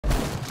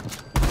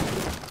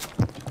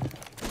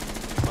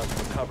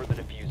recover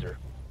the diffuser.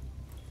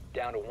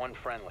 Down to one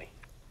friendly.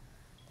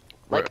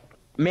 Like,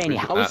 Manny,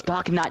 how is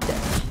Doc not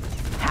dead?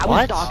 How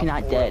is Doc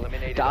not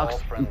dead?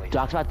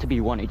 Doc's about to be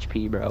 1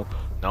 HP, bro.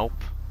 Nope.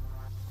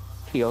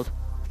 Healed.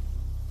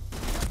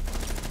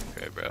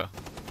 Okay, bro.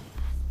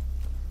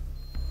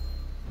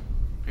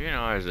 You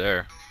know I was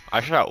there.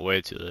 I shot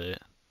way too late.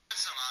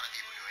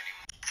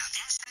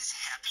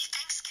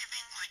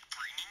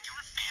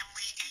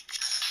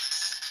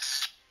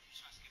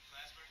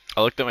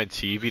 I looked at my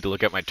TV to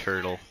look at my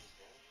turtle.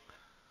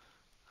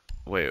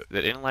 Wait,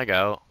 that didn't lag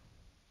out.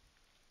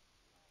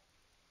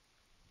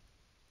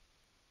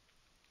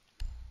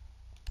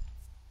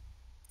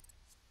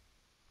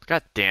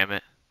 God damn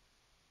it.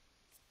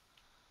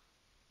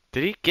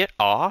 Did he get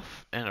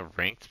off in a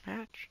ranked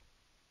match?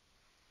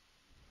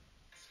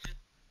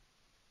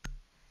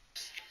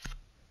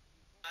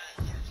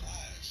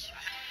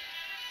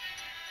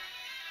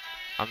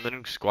 I'm the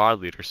new squad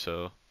leader,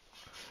 so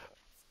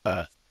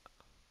let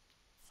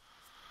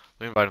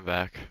me invite him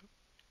back.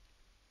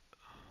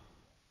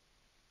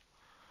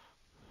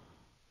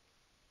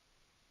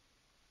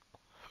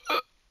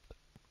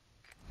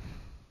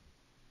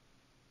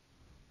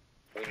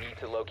 We need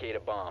to locate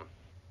a bomb.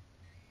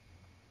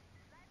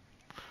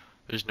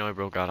 There's no way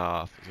bro got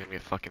off. He's gonna be a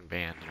fucking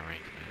banned in a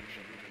ranked match.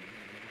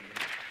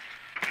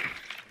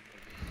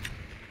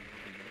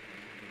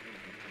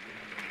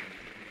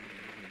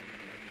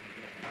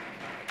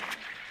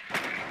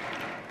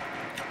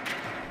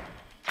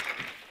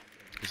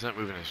 He's not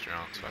moving his drone,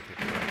 so I think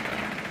he'll like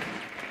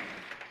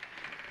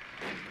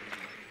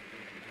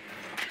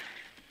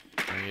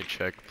that. I need to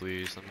check,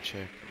 please. Let me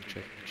check.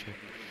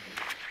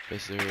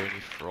 Is there any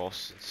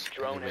frosts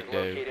Drone in has the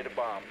window? located a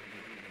bomb.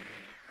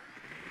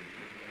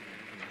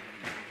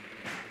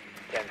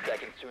 10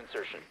 seconds to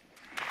insertion.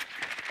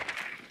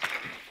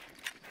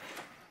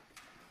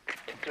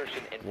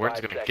 Insertion in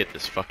Warden's 5 gonna seconds. get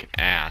this fucking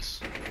ass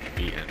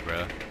beaten,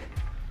 bro.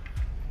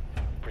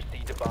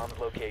 Proceed to bomb's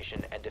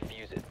location and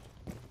defuse it.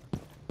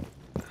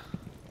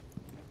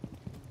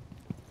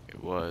 It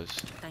was.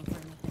 Thank you for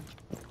anything.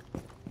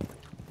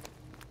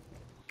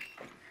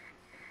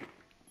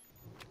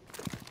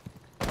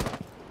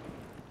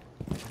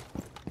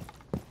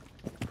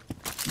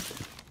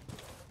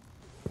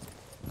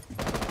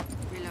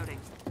 Reloading.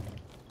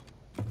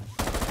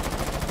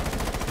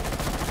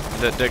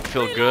 Does that dick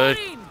feel good?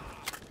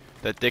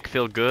 That dick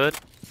feel good?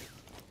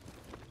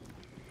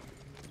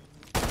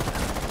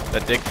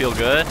 That dick feel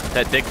good?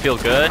 That dick feel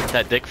good?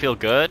 That dick feel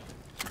good?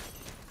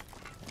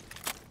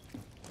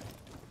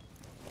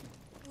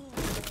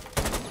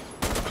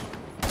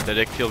 That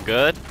dick feel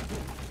good?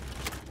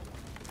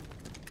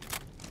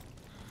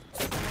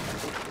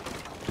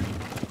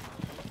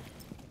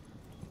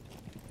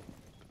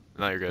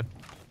 No, you're good.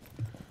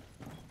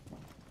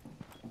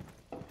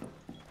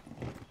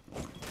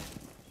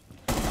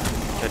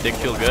 That dick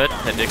feel good?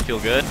 That dick feel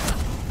good?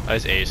 I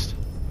was aced.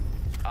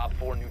 Op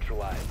 4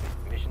 neutralized.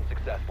 Mission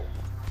successful.